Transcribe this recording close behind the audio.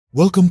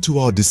Welcome to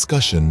our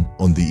discussion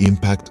on the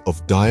impact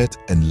of diet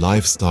and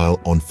lifestyle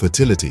on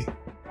fertility.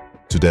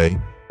 Today,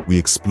 we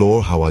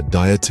explore how our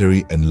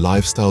dietary and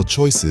lifestyle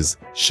choices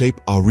shape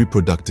our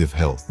reproductive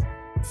health.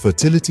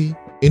 Fertility,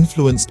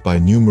 influenced by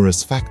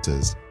numerous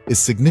factors, is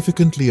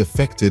significantly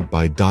affected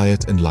by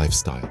diet and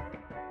lifestyle.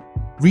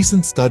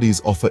 Recent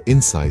studies offer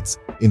insights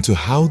into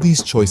how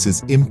these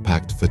choices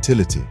impact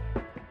fertility.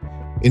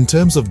 In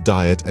terms of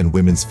diet and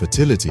women's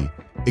fertility,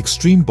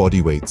 extreme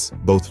body weights,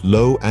 both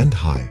low and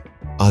high,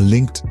 are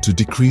linked to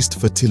decreased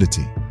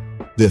fertility.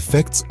 The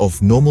effects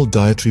of normal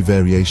dietary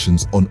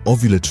variations on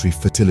ovulatory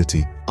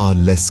fertility are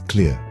less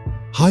clear.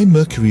 High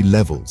mercury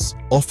levels,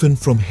 often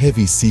from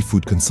heavy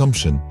seafood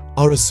consumption,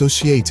 are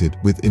associated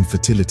with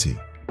infertility.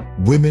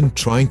 Women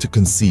trying to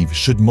conceive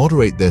should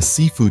moderate their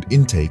seafood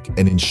intake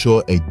and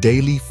ensure a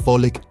daily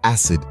folic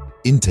acid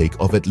intake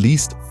of at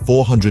least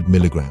 400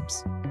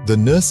 milligrams. The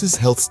Nurses'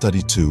 Health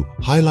Study 2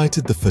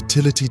 highlighted the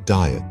fertility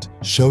diet,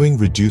 showing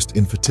reduced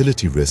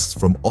infertility risks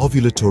from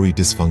ovulatory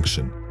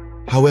dysfunction.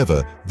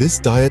 However, this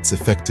diet's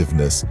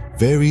effectiveness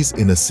varies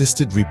in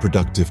Assisted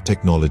Reproductive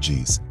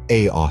Technologies,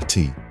 ART.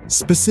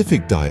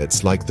 Specific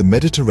diets like the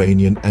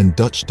Mediterranean and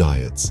Dutch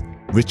diets,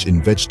 rich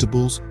in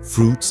vegetables,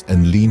 fruits,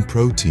 and lean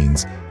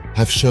proteins,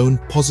 have shown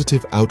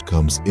positive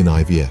outcomes in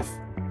IVF.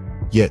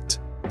 Yet,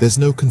 there's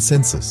no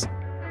consensus,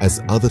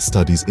 as other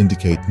studies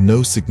indicate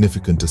no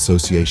significant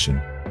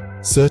association.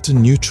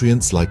 Certain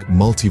nutrients like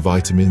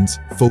multivitamins,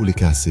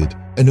 folic acid,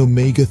 and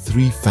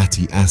omega-3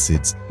 fatty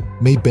acids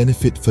may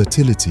benefit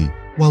fertility,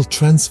 while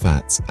trans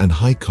fats and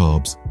high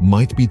carbs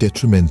might be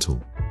detrimental.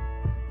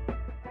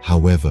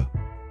 However,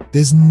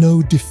 there's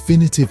no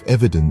definitive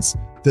evidence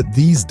that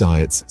these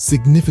diets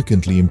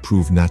significantly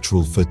improve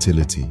natural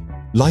fertility.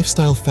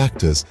 Lifestyle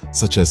factors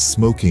such as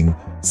smoking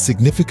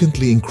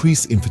significantly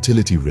increase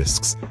infertility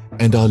risks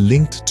and are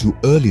linked to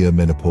earlier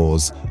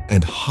menopause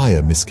and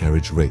higher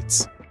miscarriage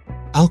rates.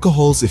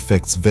 Alcohol's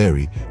effects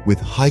vary, with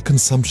high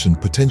consumption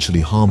potentially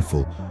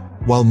harmful,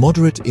 while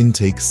moderate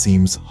intake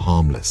seems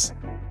harmless.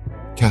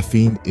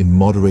 Caffeine in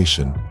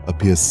moderation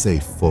appears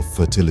safe for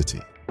fertility.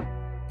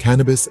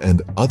 Cannabis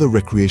and other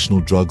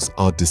recreational drugs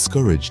are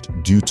discouraged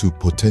due to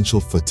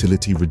potential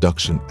fertility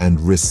reduction and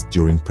risks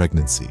during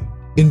pregnancy.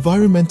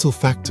 Environmental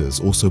factors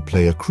also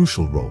play a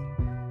crucial role.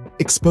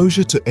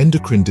 Exposure to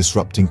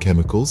endocrine-disrupting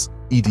chemicals,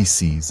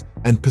 EDCs,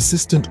 and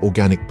persistent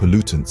organic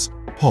pollutants,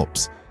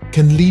 POPs,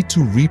 can lead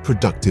to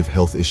reproductive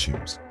health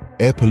issues.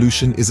 Air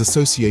pollution is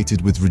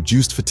associated with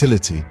reduced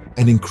fertility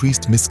and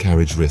increased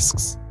miscarriage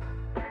risks.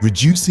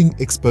 Reducing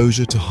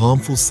exposure to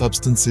harmful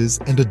substances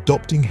and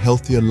adopting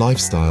healthier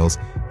lifestyles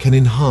can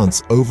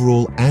enhance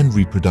overall and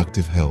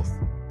reproductive health.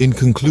 In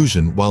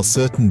conclusion, while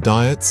certain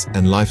diets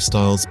and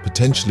lifestyles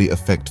potentially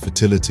affect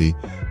fertility,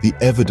 the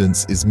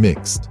evidence is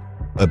mixed.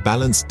 A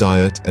balanced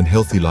diet and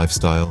healthy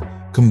lifestyle,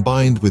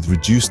 combined with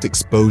reduced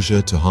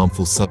exposure to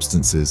harmful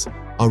substances,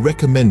 are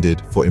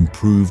recommended for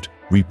improved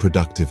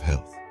reproductive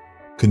health.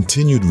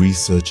 Continued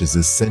research is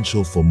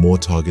essential for more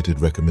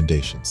targeted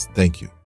recommendations. Thank you.